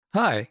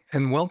Hi,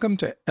 and welcome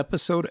to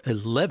episode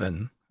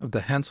 11 of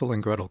the Hansel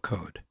and Gretel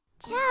Code.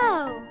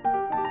 Ciao!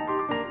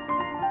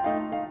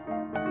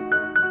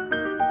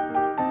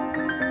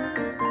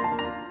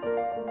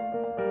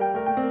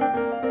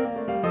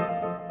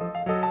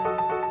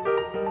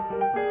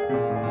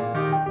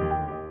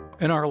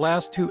 In our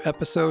last two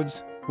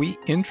episodes, we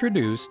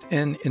introduced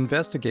and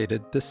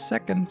investigated the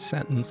second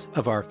sentence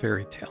of our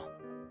fairy tale.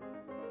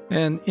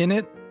 And in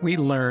it, we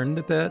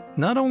learned that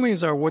not only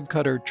is our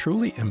woodcutter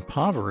truly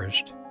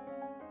impoverished,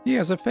 he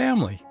has a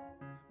family,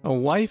 a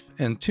wife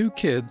and two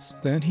kids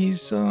that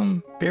he's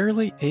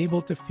barely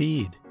able to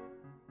feed.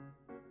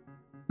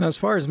 Now, as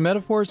far as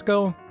metaphors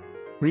go,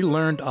 we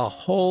learned a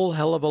whole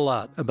hell of a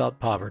lot about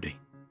poverty,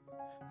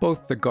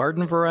 both the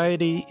garden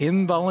variety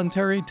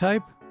involuntary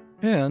type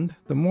and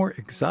the more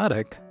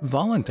exotic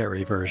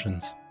voluntary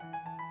versions.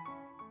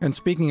 And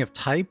speaking of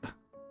type,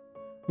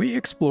 we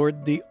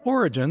explored the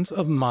origins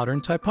of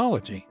modern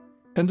typology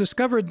and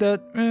discovered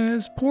that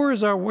as poor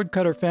as our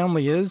woodcutter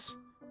family is,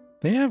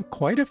 they have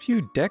quite a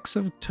few decks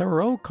of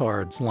tarot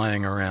cards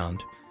lying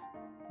around.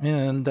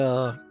 And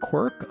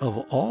quirk of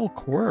all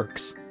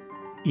quirks,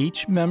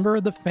 each member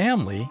of the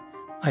family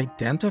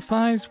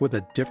identifies with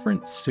a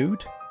different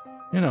suit.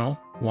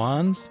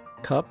 Wands,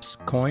 cups,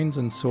 coins,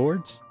 and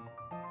swords.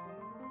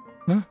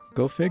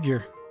 Go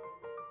figure.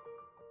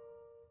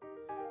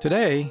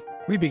 Today,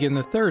 we begin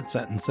the third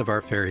sentence of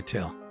our fairy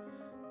tale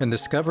and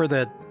discover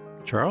that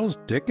Charles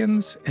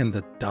Dickens and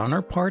the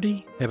Donner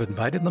Party have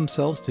invited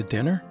themselves to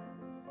dinner,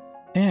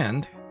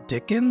 and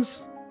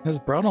Dickens has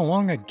brought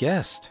along a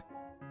guest.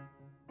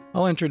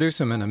 I'll introduce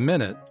him in a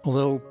minute,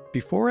 although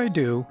before I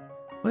do,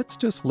 let's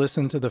just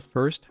listen to the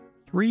first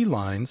 3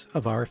 lines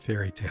of our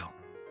fairy tale.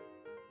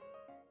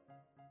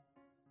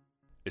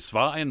 Es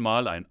war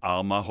einmal ein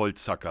armer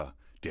Holzhacker,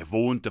 der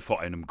wohnte vor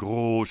einem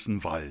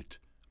großen Wald.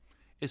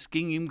 Es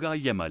ging ihm gar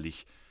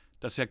jämmerlich,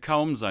 dass er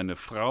kaum seine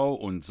Frau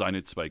und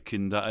seine 2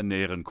 Kinder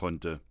ernähren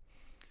konnte.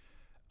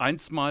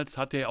 Einstmals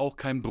hatte er auch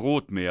kein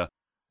Brot mehr.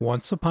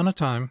 Once upon a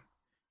time,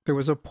 there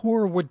was a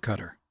poor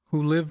woodcutter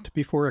who lived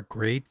before a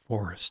great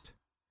forest.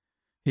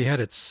 He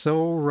had it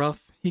so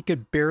rough he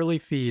could barely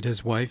feed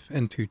his wife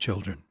and 2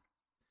 children.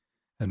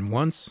 And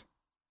once,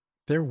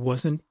 there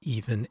wasn't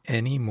even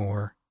any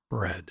more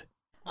bread.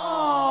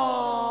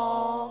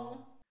 Aww.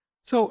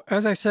 So,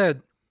 as I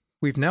said,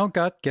 we've now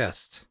got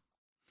guests.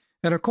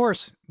 And of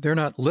course, they're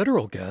not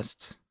literal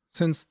guests,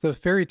 since the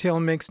fairy tale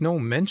makes no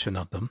mention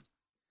of them.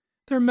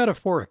 They're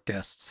metaphoric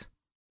guests.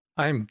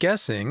 I'm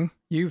guessing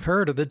you've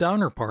heard of the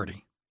Donner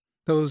Party,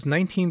 those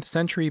 19th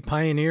century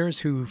pioneers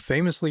who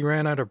famously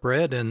ran out of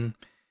bread and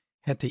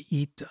had to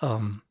eat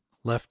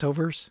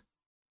leftovers.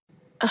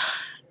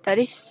 That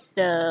is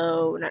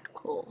so not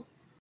cool.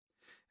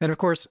 And of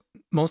course,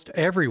 most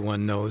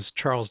everyone knows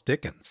Charles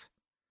Dickens.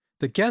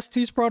 The guest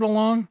he's brought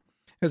along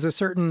is a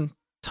certain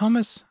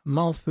Thomas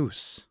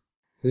Malthus.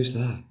 Who's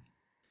that?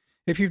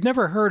 If you've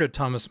never heard of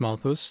Thomas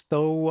Malthus,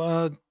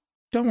 though,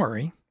 don't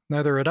worry,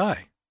 neither had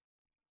I.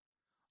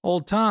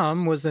 Old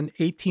Tom was an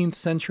 18th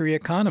century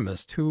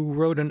economist who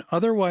wrote an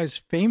otherwise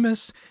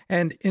famous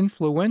and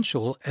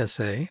influential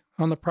essay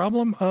on the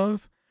problem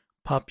of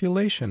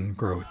population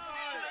growth.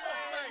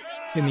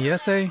 In the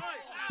essay,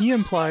 he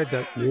implied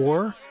that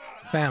war,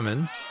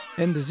 famine,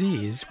 and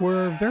disease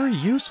were very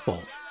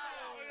useful.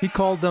 He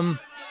called them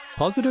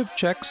positive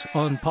checks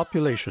on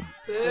population.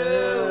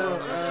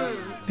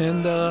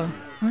 And,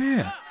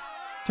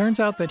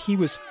 turns out that he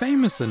was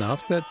famous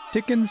enough that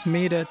Dickens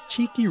made a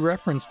cheeky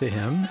reference to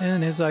him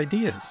and his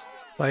ideas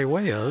by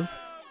way of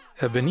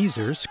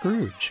Ebenezer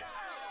Scrooge.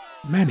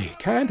 Many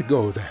can't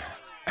go there,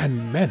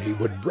 and many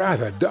would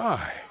rather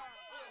die.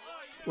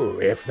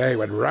 If they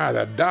would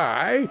rather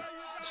die,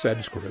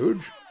 said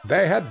Scrooge,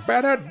 they had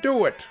better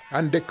do it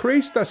and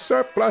decrease the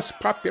surplus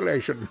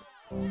population.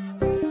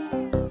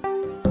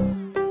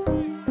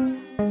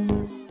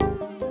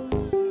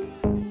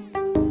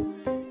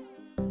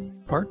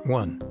 Part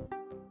 1.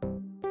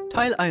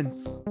 Teil 1,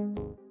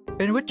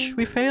 in which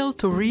we fail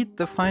to read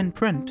the fine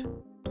print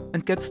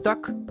and get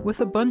stuck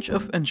with a bunch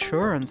of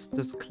insurance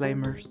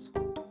disclaimers.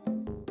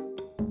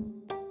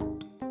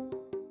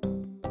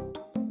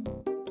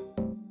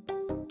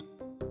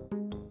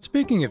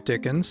 Speaking of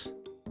Dickens,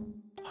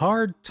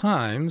 hard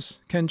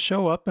times can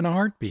show up in a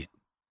heartbeat,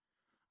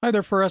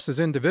 either for us as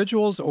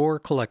individuals or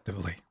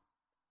collectively.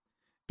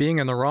 Being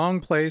in the wrong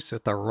place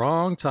at the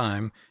wrong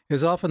time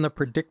is often the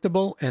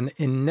predictable and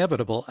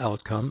inevitable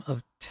outcome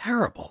of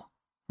terrible,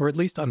 or at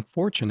least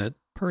unfortunate,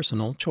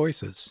 personal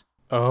choices.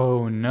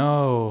 Oh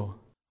no.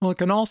 Well, it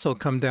can also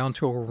come down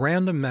to a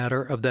random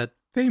matter of that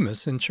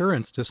famous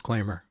insurance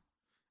disclaimer,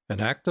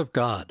 an act of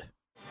God.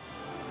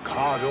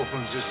 God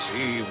opens the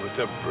sea with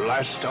the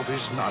blast of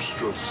his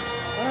nostrils.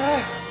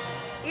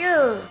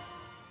 Ew.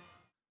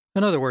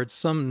 In other words,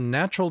 some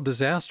natural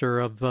disaster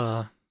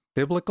of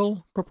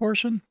biblical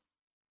proportion,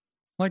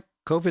 like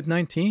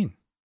COVID-19.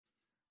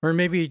 Or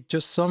maybe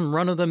just some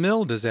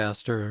run-of-the-mill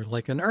disaster,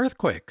 like an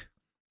earthquake,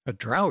 a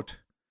drought,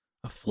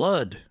 a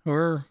flood,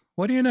 or,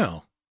 what do you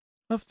know,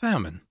 a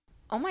famine.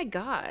 Oh my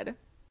God.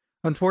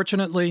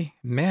 Unfortunately,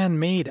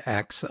 man-made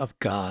acts of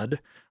God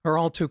are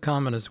all too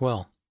common as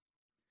well.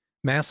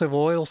 Massive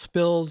oil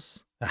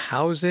spills, a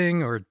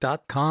housing or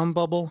 .com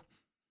bubble,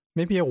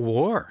 maybe a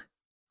war,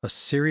 a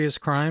serious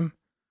crime,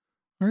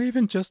 or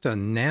even just a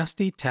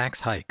nasty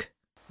tax hike.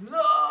 No!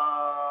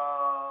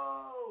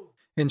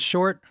 In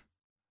short,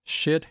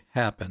 shit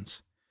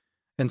happens.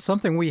 And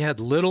something we had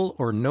little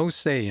or no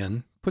say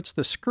in puts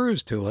the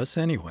screws to us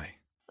anyway.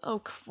 Oh,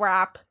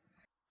 crap.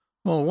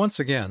 Well, once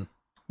again,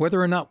 whether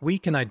or not we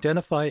can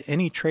identify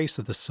any trace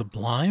of the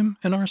sublime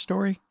in our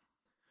story,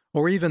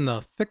 or even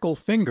the fickle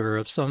finger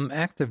of some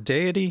active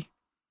deity,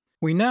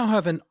 we now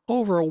have an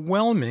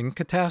overwhelming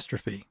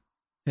catastrophe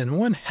and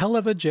one hell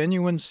of a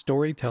genuine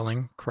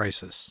storytelling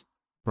crisis.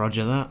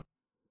 Roger that.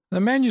 The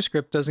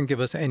manuscript doesn't give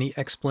us any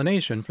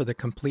explanation for the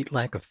complete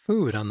lack of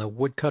food on the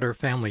woodcutter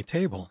family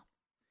table.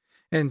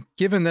 And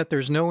given that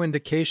there's no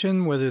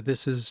indication whether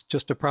this is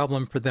just a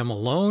problem for them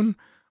alone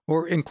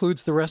or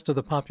includes the rest of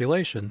the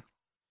population,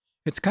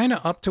 it's kind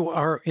of up to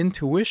our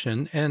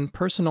intuition and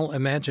personal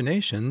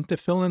imagination to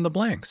fill in the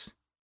blanks.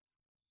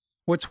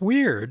 What's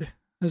weird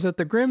is that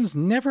the Grimms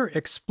never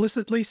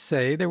explicitly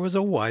say there was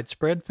a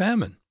widespread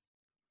famine.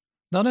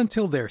 Not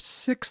until their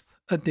 6th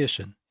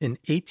edition in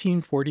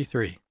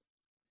 1843.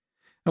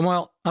 And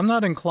while I'm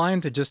not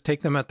inclined to just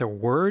take them at their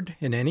word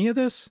in any of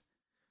this,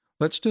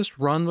 let's just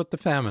run with the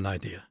famine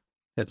idea,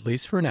 at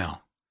least for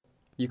now.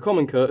 You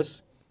coming,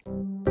 Curtis?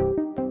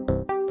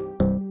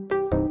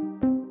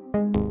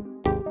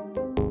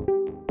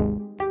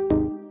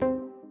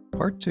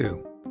 Part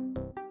 2.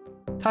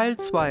 Teil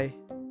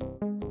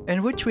 2,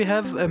 in which we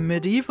have a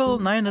medieval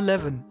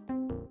 9/11.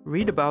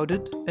 Read about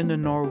it in the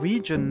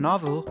Norwegian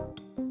novel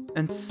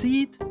and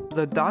seat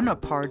the Donner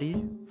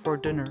Party for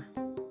dinner.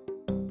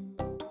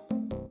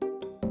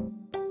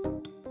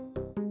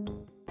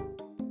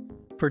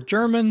 For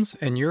Germans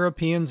and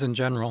Europeans in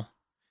general,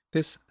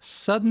 this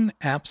sudden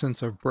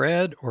absence of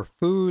bread or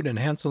food in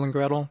Hansel and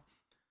Gretel,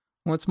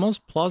 well, it's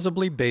most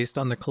plausibly based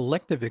on the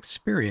collective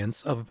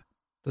experience of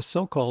the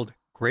so-called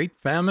Great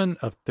Famine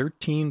of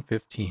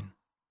 1315.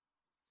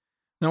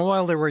 Now,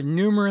 while there were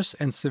numerous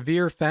and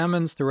severe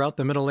famines throughout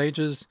the Middle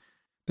Ages,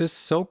 this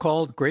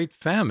so-called Great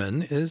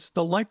Famine is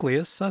the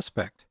likeliest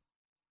suspect.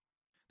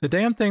 The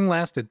damn thing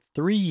lasted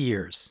 3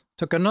 years,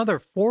 took another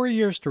 4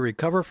 years to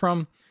recover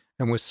from,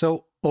 and was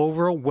so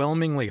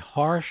overwhelmingly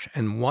harsh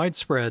and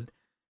widespread,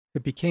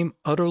 it became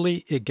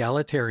utterly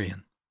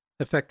egalitarian,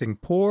 affecting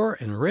poor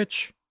and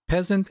rich,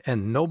 peasant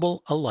and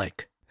noble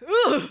alike.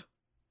 Ugh.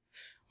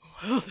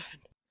 Well then.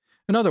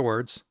 In other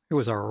words, it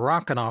was a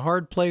rock and a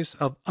hard place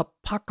of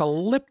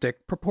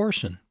apocalyptic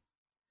proportion.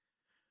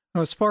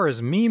 Now, as far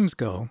as memes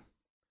go,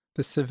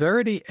 the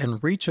severity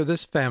and reach of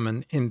this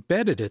famine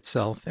embedded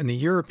itself in the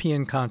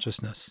European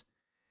consciousness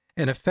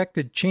and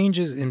affected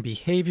changes in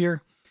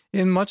behavior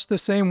in much the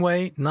same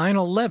way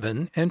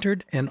 9/11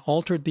 entered and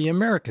altered the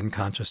American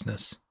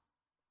consciousness.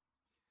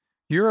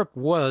 Europe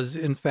was,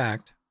 in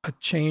fact, a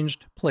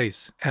changed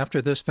place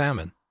after this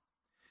famine,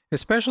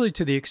 especially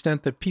to the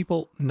extent that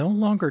people no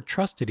longer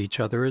trusted each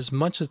other as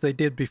much as they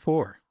did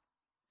before.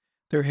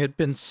 There had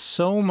been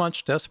so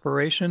much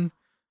desperation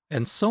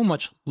and so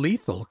much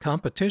lethal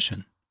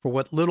competition for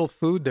what little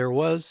food there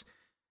was,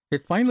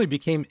 it finally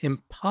became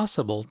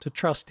impossible to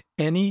trust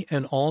any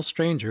and all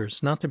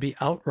strangers not to be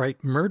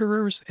outright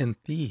murderers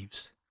and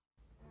thieves.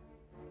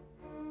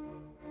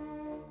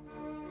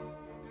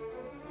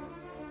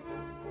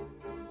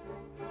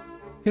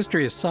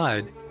 History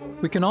aside,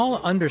 we can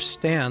all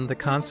understand the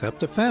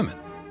concept of famine,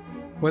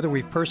 whether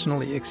we've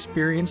personally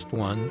experienced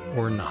one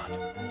or not.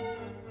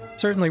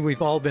 Certainly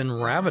we've all been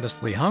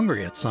ravenously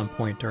hungry at some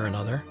point or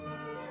another,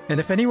 and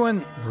if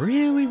anyone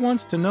really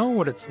wants to know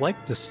what it's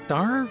like to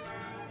starve,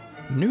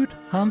 Knut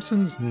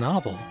Hamsun's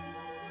novel,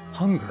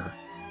 Hunger,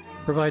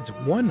 provides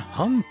one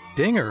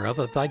humdinger of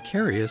a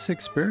vicarious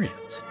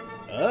experience.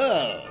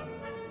 Oh,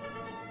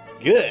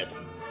 good.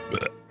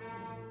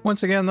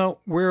 Once again, though,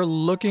 we're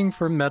looking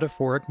for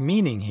metaphoric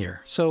meaning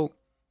here. So,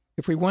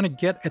 if we want to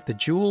get at the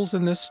jewels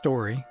in this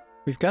story,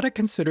 we've got to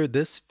consider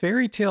this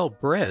fairy tale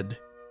bread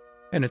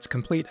and its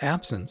complete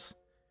absence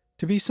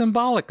to be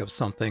symbolic of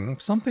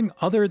something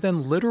other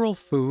than literal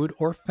food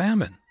or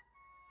famine.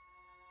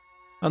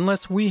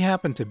 Unless we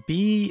happen to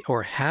be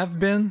or have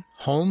been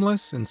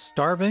homeless and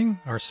starving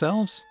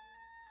ourselves,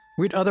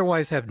 we'd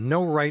otherwise have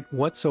no right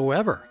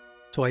whatsoever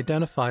to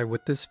identify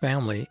with this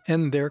family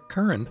and their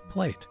current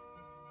plight.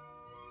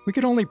 We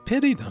could only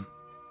pity them.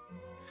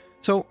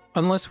 So,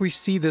 unless we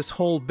see this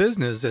whole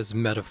business as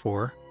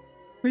metaphor,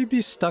 we'd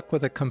be stuck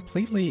with a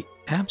completely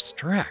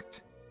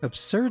abstract,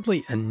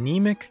 absurdly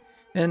anemic,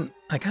 and,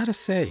 I gotta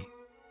say,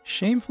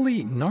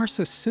 shamefully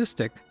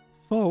narcissistic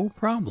faux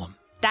problem.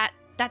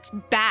 That's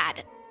bad.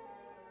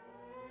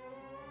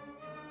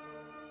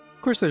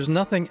 Of course, there's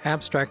nothing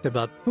abstract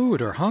about food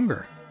or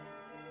hunger.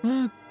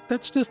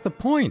 That's just the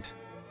point.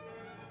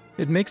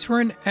 It makes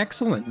for an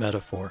excellent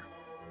metaphor.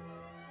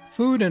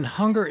 Food and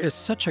hunger is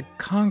such a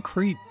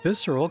concrete,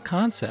 visceral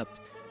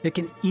concept. It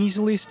can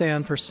easily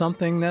stand for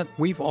something that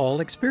we've all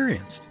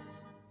experienced,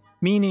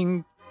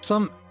 meaning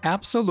some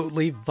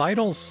absolutely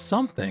vital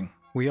something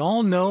we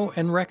all know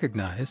and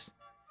recognize,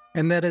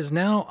 and that is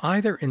now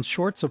either in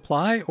short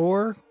supply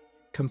or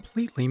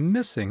completely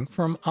missing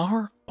from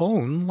our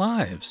own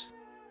lives.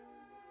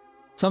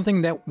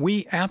 Something that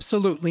we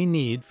absolutely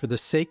need for the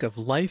sake of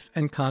life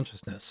and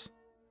consciousness.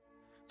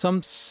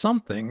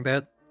 Something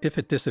that, if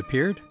it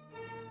disappeared,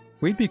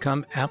 we'd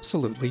become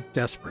absolutely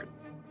desperate.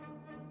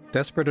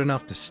 Desperate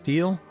enough to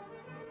steal,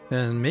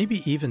 and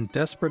maybe even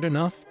desperate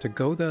enough to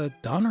go the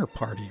Donner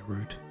Party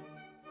route.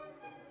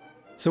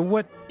 So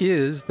what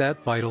is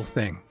that vital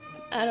thing?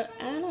 I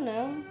don't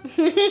know.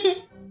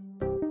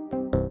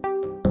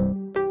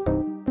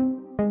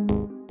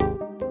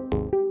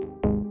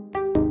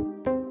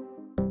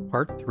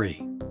 Part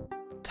 3.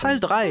 Teil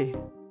 3,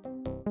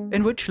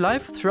 in which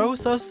life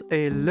throws us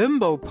a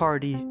limbo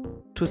party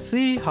to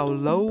see how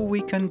low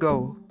we can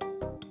go.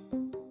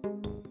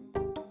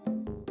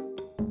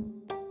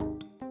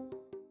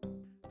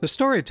 The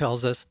story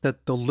tells us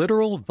that the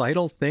literal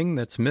vital thing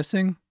that's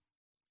missing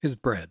is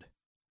bread.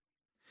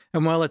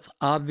 And while it's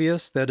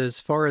obvious that as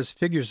far as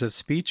figures of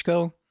speech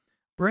go,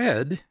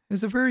 bread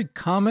is a very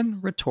common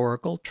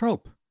rhetorical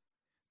trope,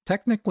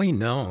 technically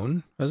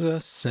known as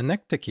a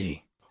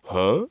synecdoche.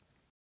 Huh?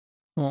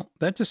 Well,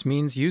 that just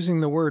means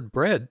using the word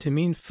bread to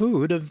mean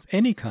food of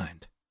any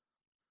kind,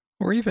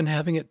 or even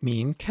having it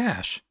mean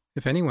cash,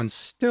 if anyone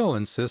still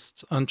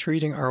insists on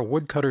treating our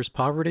woodcutter's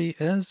poverty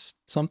as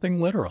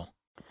something literal.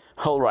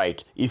 All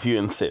right, if you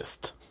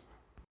insist.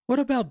 What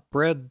about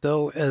bread,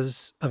 though,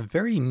 as a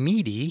very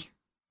meaty,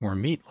 or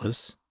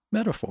meatless,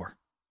 metaphor?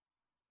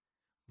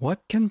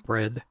 What can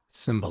bread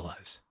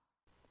symbolize?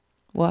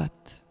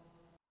 What?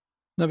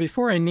 Now,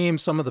 before I name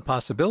some of the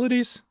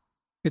possibilities,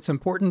 it's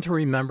important to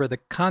remember the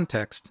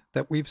context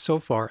that we've so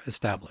far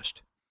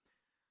established.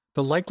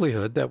 The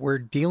likelihood that we're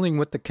dealing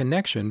with the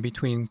connection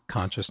between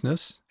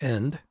consciousness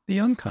and the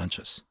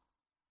unconscious.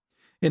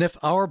 And if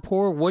our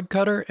poor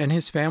woodcutter and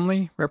his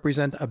family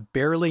represent a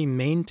barely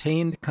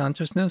maintained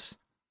consciousness,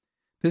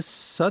 this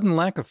sudden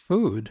lack of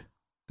food,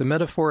 the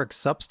metaphoric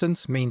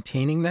substance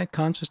maintaining that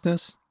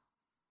consciousness,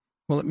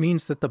 well, it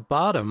means that the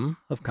bottom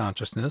of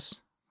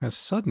consciousness has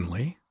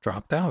suddenly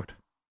dropped out.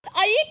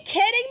 Are you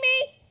kidding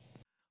me?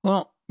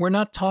 Well, we're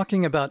not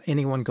talking about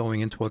anyone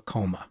going into a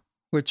coma,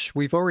 which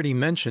we've already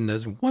mentioned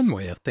as one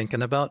way of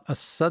thinking about a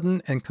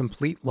sudden and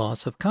complete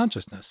loss of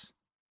consciousness.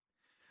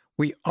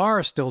 We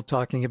are still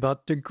talking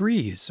about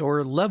degrees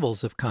or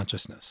levels of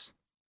consciousness.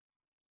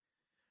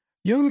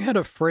 Jung had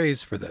a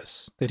phrase for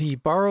this that he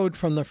borrowed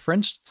from the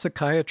French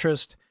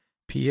psychiatrist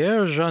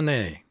Pierre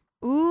Janet.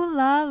 Ooh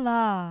la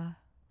la.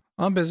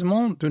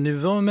 Abaissement du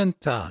niveau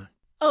mental.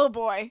 Oh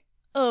boy.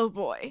 Oh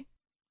boy.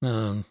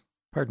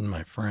 Pardon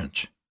my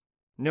French.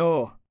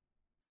 No.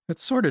 It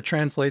sort of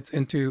translates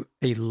into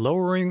a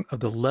lowering of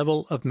the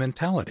level of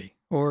mentality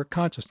or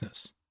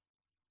consciousness.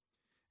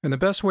 And the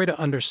best way to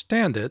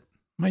understand it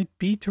might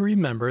be to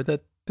remember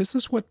that this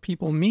is what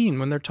people mean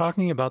when they're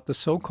talking about the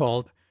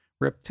so-called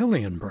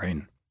reptilian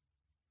brain.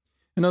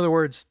 In other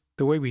words,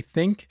 the way we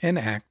think and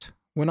act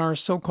when our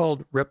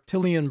so-called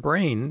reptilian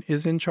brain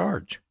is in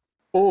charge.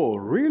 Oh,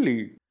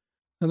 really?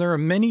 Now, there are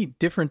many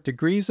different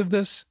degrees of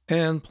this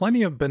and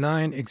plenty of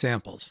benign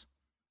examples.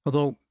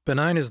 Although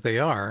benign as they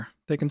are,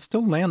 they can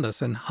still land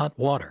us in hot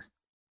water.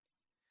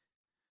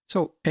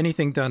 So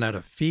anything done out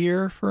of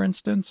fear, for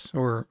instance,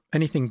 or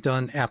anything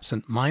done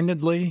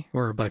absent-mindedly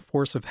or by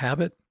force of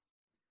habit.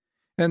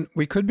 And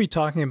we could be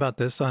talking about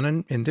this on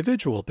an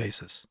individual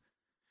basis,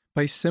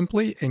 by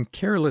simply and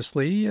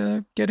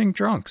carelessly getting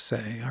drunk,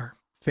 say, or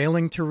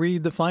failing to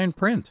read the fine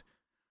print,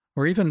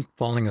 or even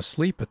falling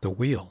asleep at the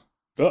wheel.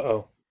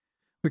 Uh-oh.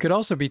 We could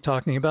also be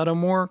talking about a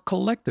more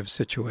collective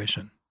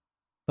situation,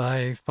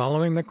 by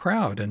following the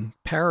crowd and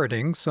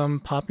parroting some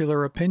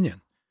popular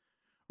opinion,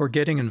 or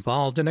getting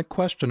involved in a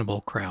questionable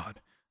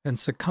crowd and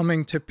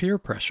succumbing to peer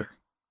pressure,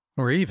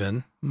 or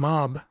even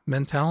mob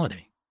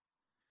mentality.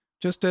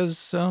 Just as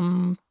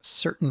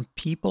certain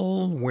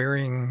people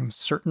wearing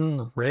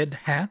certain red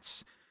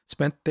hats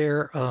spent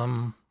their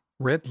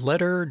red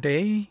letter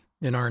day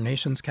in our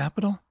nation's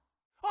capital.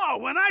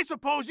 Oh, and I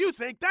suppose you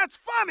think that's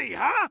funny,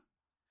 huh?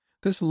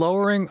 This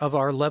lowering of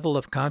our level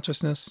of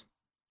consciousness,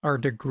 our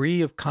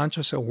degree of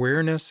conscious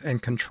awareness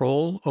and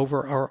control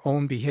over our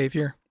own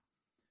behavior,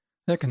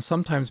 that can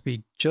sometimes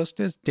be just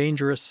as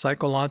dangerous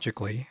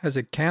psychologically as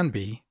it can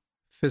be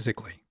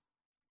physically.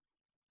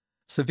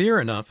 Severe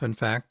enough, in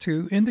fact,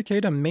 to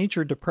indicate a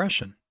major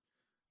depression,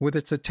 with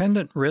its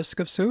attendant risk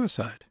of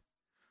suicide,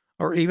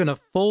 or even a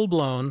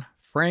full-blown,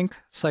 frank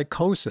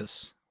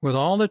psychosis with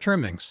all the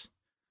trimmings,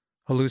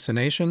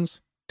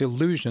 hallucinations,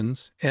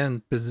 delusions,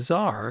 and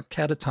bizarre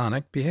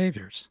catatonic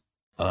behaviors.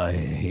 I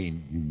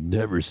ain't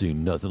never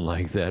seen nothing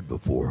like that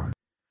before.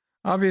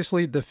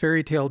 Obviously, the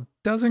fairy tale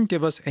doesn't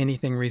give us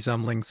anything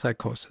resembling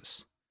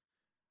psychosis.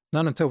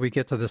 Not until we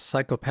get to the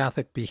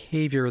psychopathic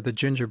behavior of the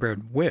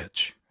gingerbread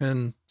witch,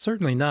 and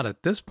certainly not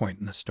at this point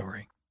in the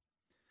story.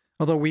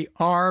 Although we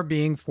are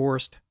being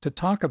forced to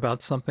talk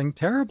about something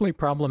terribly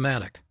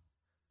problematic.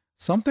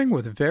 Something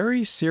with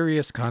very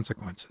serious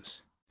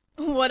consequences.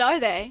 What are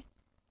they?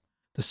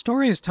 The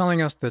story is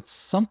telling us that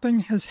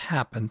something has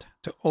happened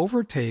to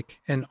overtake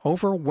and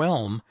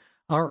overwhelm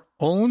our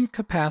own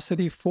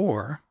capacity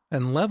for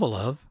and level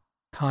of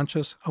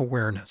conscious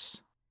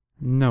awareness.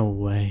 No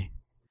way.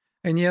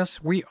 And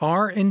yes, we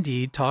are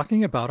indeed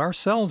talking about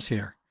ourselves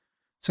here,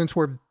 since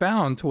we're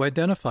bound to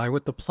identify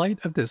with the plight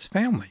of this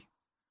family,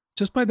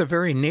 just by the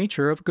very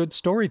nature of good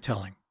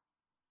storytelling,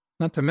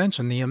 not to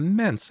mention the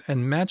immense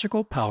and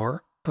magical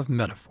power of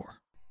metaphor.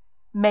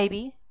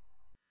 Maybe.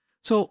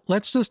 So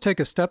let's just take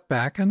a step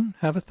back and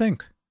have a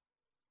think.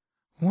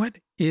 What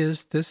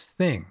is this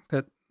thing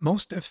that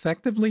most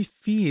effectively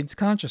feeds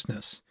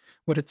consciousness,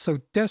 what it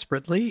so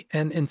desperately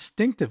and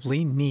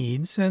instinctively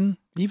needs and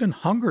even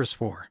hungers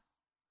for?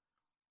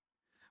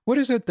 What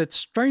is it that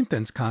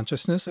strengthens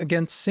consciousness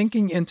against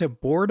sinking into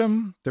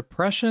boredom,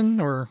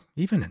 depression, or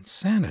even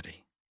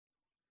insanity?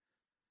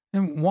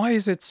 And why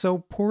is it so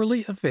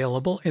poorly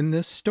available in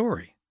this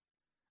story?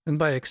 And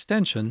by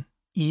extension,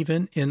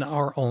 even in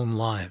our own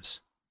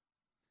lives?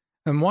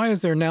 And why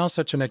is there now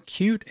such an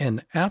acute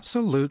and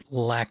absolute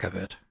lack of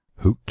it?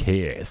 Who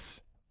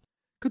cares?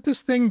 Could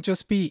this thing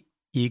just be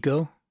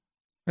ego?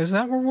 Is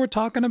that what we're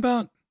talking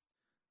about?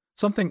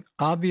 Something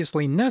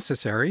obviously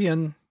necessary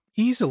and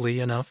easily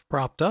enough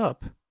propped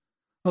up,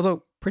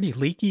 although pretty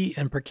leaky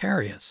and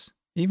precarious,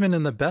 even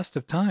in the best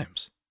of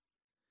times.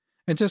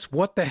 And just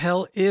what the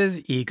hell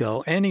is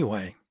ego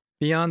anyway,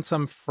 beyond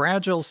some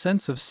fragile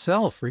sense of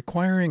self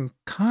requiring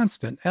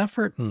constant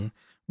effort and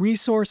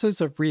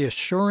resources of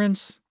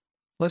reassurance,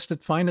 lest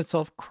it find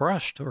itself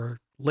crushed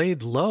or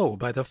laid low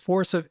by the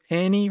force of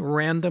any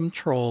random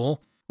troll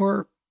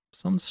or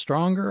some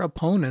stronger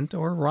opponent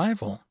or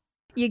rival?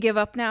 You give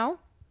up now?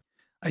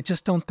 I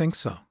just don't think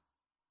so.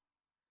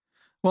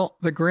 Well,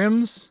 the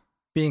Grimms,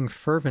 being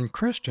fervent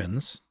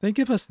Christians, they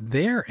give us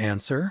their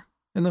answer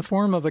in the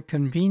form of a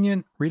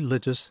convenient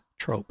religious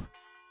trope.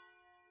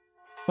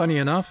 Funny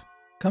enough,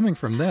 coming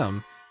from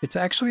them, it's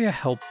actually a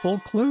helpful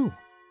clue,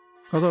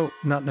 although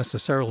not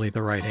necessarily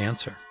the right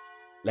answer.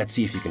 Let's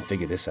see if you can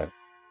figure this out.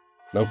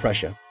 No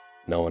pressure.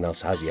 No one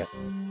else has yet.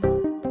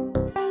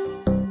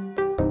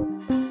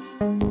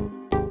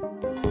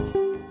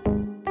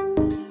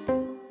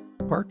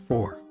 Part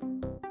 4.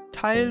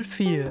 Teil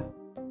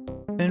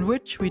 4, in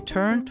which we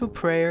turn to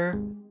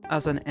prayer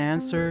as an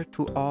answer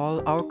to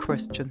all our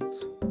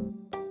questions.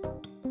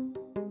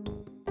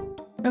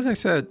 As I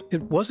said,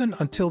 it wasn't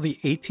until the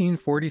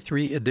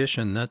 1843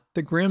 edition that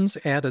the Grimms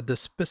added the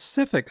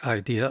specific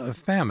idea of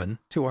famine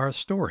to our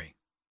story.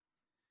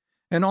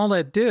 And all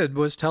that did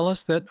was tell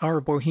us that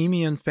our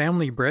Bohemian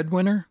family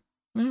breadwinner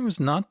was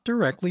not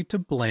directly to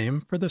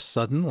blame for the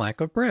sudden lack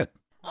of bread.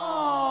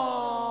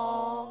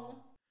 Aww.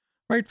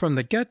 Right from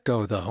the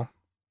get-go, though,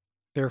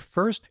 their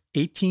first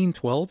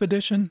 1812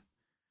 edition,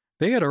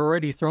 they had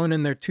already thrown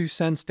in their 2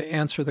 cents to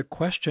answer the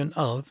question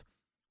of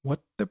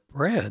what the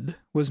bread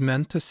was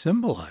meant to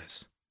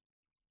symbolize.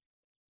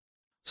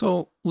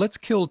 So let's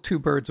kill 2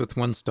 birds with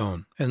 1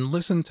 stone and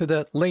listen to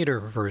that later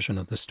version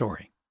of the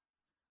story.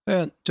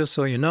 And just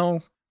so you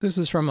know, this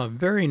is from a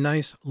very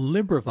nice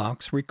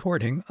LibriVox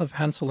recording of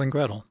Hansel and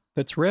Gretel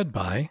that's read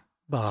by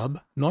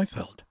Bob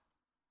Neufeld.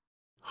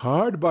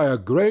 Hard by a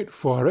great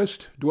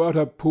forest dwelt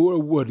a poor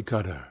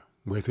woodcutter,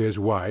 with his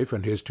wife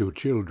and his 2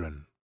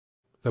 children.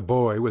 The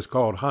boy was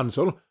called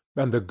Hansel,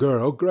 and the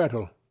girl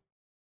Gretel.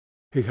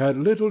 He had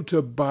little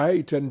to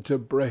bite and to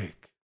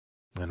break,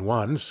 and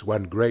once,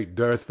 when great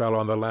dearth fell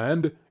on the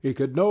land, he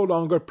could no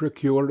longer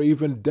procure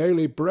even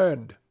daily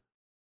bread.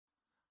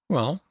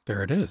 Well,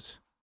 there it is.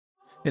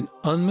 An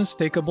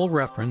unmistakable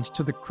reference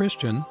to the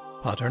Christian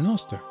Pater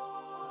Noster,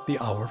 the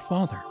Our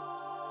Father.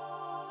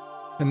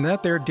 And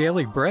that their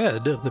daily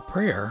bread of the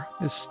prayer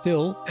is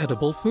still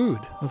edible food,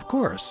 of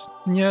course.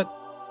 And yet,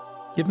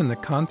 given the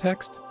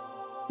context,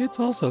 it's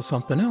also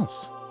something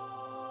else.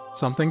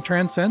 Something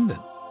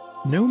transcendent,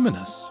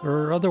 numinous,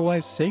 or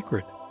otherwise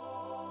sacred.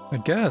 I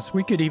guess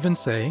we could even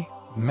say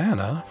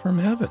manna from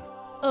heaven.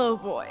 Oh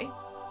boy.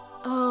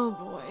 Oh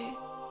boy.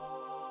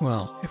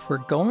 Well, if we're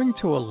going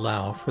to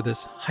allow for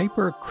this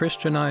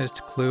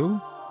hyper-Christianized clue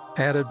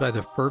added by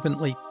the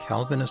fervently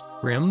Calvinist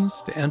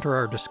Grimms to enter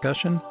our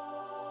discussion,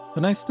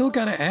 then I still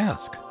gotta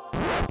ask,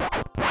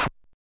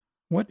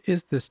 what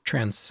is this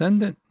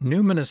transcendent,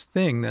 numinous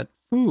thing that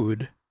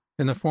food,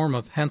 in the form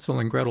of Hansel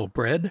and Gretel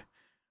bread,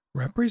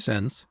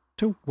 represents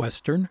to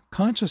Western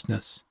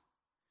consciousness?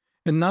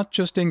 And not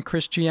just in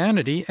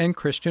Christianity and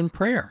Christian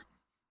prayer,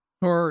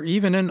 or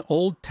even in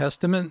Old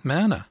Testament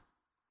manna.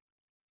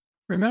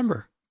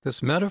 Remember,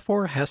 this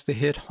metaphor has to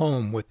hit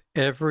home with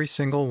every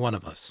single one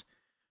of us,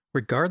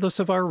 regardless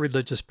of our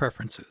religious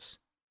preferences.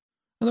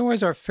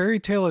 Otherwise, our fairy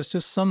tale is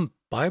just some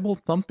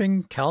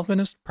Bible-thumping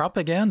Calvinist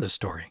propaganda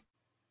story.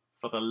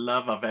 For the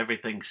love of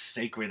everything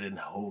sacred and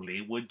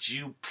holy, would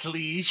you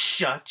please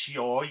shut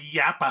your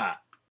yapper?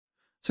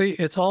 See,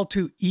 it's all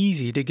too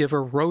easy to give a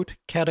rote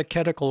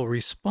catechetical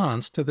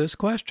response to this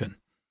question,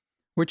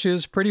 which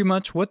is pretty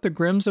much what the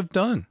Grimms have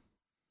done,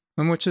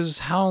 and which is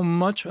how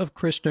much of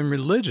Christian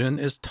religion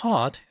is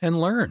taught and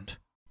learned.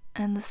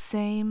 And the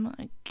same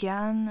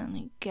again and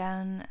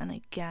again and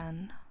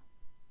again.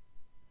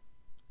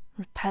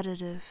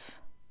 Repetitive.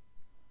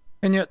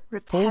 And yet,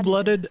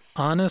 full-blooded,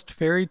 honest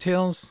fairy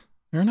tales,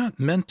 they're not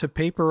meant to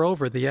paper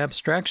over the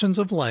abstractions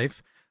of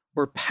life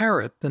or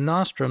parrot the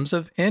nostrums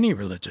of any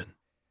religion.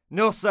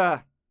 No,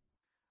 sir.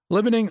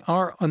 Limiting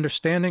our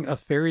understanding of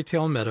fairy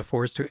tale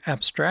metaphors to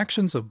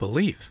abstractions of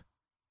belief,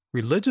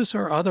 religious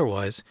or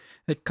otherwise,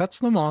 it cuts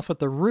them off at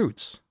the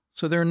roots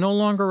so they're no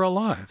longer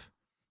alive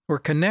or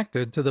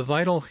connected to the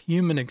vital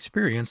human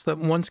experience that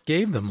once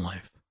gave them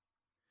life.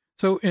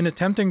 So in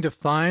attempting to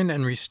find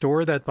and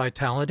restore that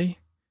vitality,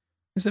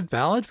 is it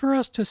valid for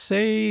us to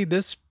say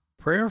this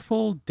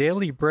prayerful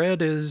daily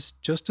bread is,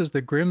 just as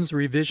the Grimm's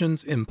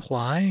revisions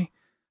imply,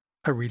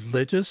 a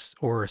religious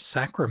or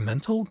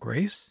sacramental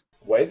grace?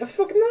 Why the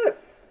fuck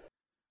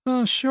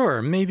not?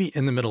 Sure, maybe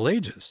in the Middle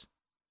Ages.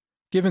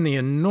 Given the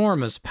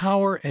enormous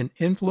power and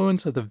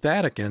influence of the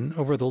Vatican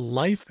over the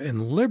life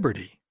and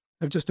liberty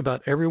of just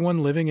about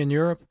everyone living in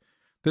Europe,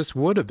 this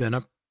would have been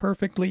a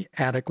perfectly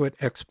adequate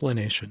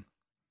explanation,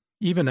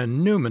 even a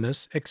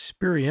numinous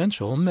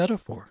experiential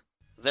metaphor.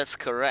 That's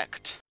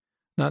correct.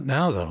 Not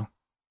now, though,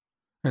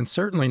 and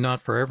certainly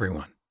not for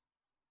everyone.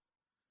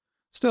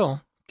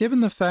 Still, given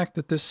the fact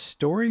that this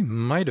story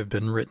might have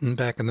been written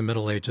back in the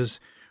Middle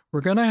Ages,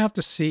 we're going to have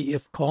to see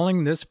if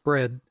calling this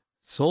bread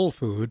soul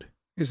food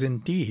is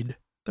indeed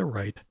the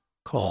right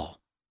call.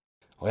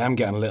 I am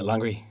getting a little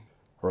hungry.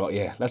 Right,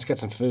 yeah, let's get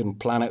some food and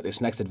plan out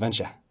this next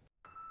adventure.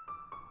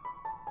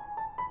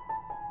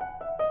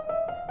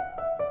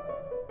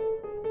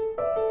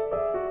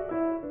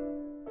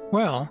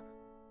 Well,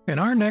 in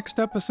our next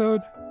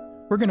episode,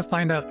 we're going to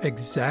find out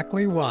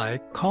exactly why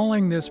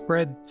calling this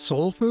bread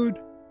soul food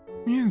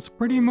is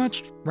pretty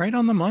much right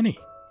on the money.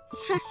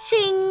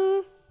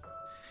 Cha-ching!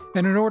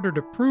 And in order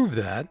to prove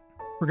that,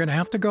 we're going to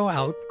have to go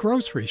out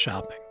grocery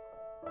shopping.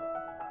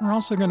 We're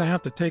also going to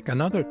have to take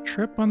another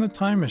trip on the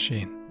time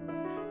machine,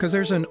 because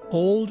there's an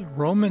old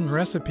Roman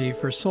recipe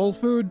for soul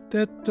food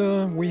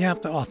that we have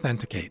to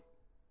authenticate.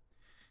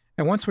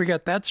 And once we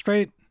get that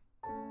straight,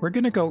 we're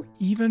going to go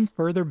even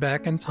further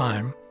back in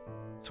time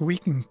so we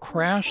can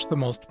crash the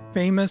most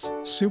famous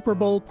Super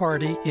Bowl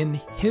party in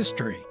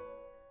history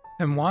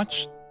and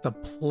watch the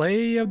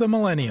play of the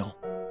millennial.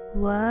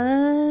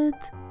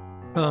 What?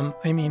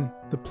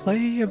 The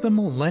play of the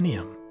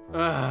millennium.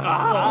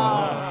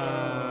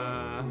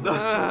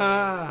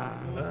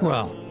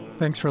 Well,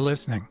 thanks for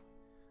listening.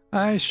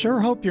 I sure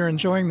hope you're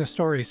enjoying the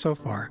story so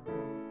far,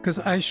 because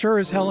I sure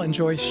as hell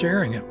enjoy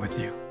sharing it with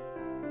you.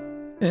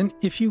 And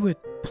if you would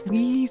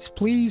please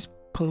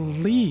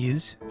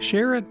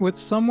share it with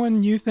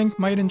someone you think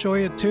might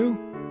enjoy it too,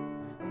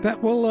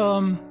 that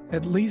will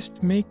at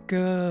least make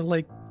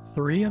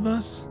 3 of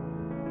us.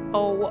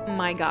 Oh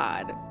my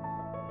god.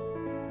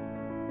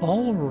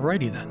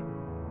 Alrighty then.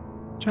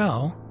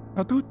 Ciao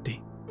a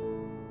tutti.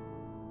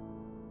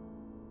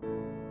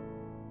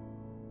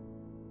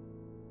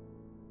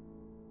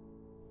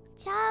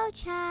 Ciao,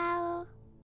 ciao.